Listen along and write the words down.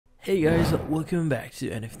Hey guys, welcome back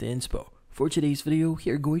to NFT Inspo. For today's video,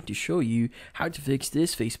 we are going to show you how to fix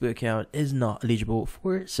this Facebook account is not eligible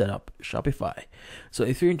for setup Shopify. So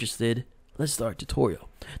if you're interested, let's start tutorial.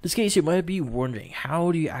 In this case, you might be wondering,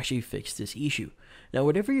 how do you actually fix this issue? Now,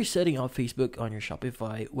 whenever you're setting up Facebook on your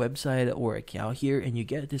Shopify website or account here and you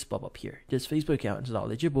get this pop-up here, this Facebook account is not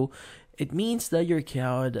eligible, it means that your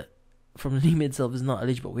account from the name itself is not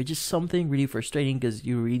eligible, which is something really frustrating because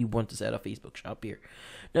you really want to set up Facebook shop here.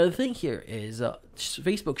 Now the thing here is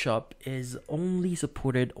Facebook shop is only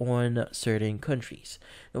supported on certain countries.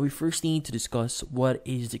 Now we first need to discuss what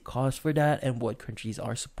is the cost for that and what countries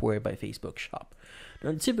are supported by Facebook shop.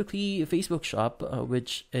 Now typically Facebook shop,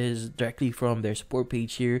 which is directly from their support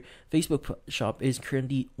page here, Facebook shop is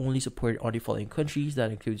currently only supported on the following countries.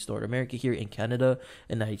 That includes North America here in Canada,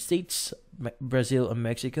 United States, Brazil and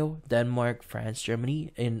Mexico, Denmark, France,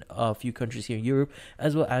 Germany, and a few countries here in Europe,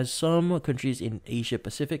 as well as some countries in Asia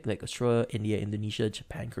Pacific like Australia, India, Indonesia,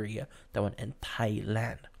 Japan, Korea, Taiwan, and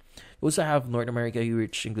Thailand. We also have North America here,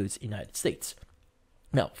 which includes United States.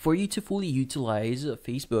 Now, for you to fully utilize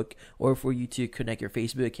Facebook or for you to connect your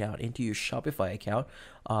Facebook account into your Shopify account,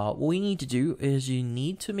 what we need to do is you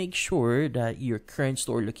need to make sure that your current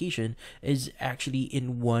store location is actually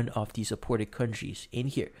in one of the supported countries in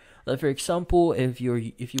here. Like for example, if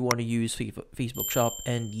you want to use Facebook Shop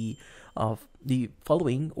and the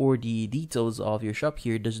following or the details of your shop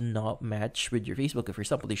here does not match with your Facebook. If for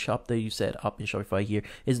example the shop that you set up in Shopify here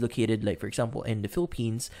is located like for example in the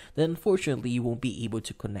Philippines, then unfortunately you won't be able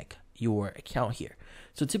to connect your account here.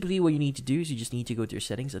 So typically what you need to do is you just need to go to your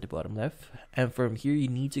settings at the bottom left, and from here you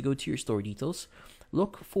need to go to your store details.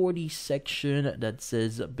 Look for the section that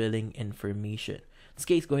says billing information. In this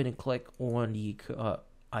case, go ahead and click on the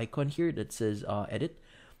icon here that says edit.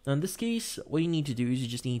 Now in this case, what you need to do is you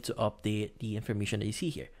just need to update the information that you see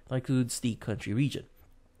here. That includes the country region.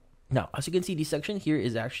 Now, as you can see, this section here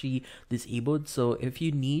is actually disabled. So if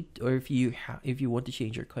you need, or if you want to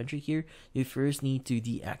change your country here, you first need to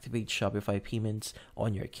deactivate Shopify payments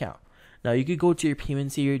on your account. Now you could go to your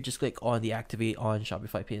payments here, just click on the activate on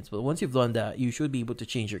Shopify payments. But once you've done that, you should be able to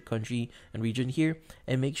change your country and region here,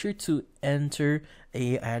 and make sure to enter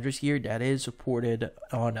a address here that is supported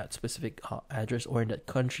on that specific address or in that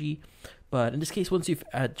country. But in this case, once you've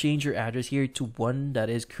changed your address here to one that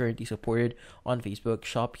is currently supported on Facebook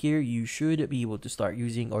shop here, you should be able to start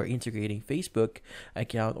using or integrating Facebook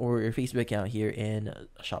account or your Facebook account here in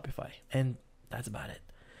Shopify. And that's about it.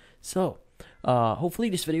 So hopefully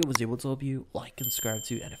this video was able to help you. Like and subscribe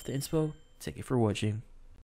to NFT Inspo. Thank you for watching.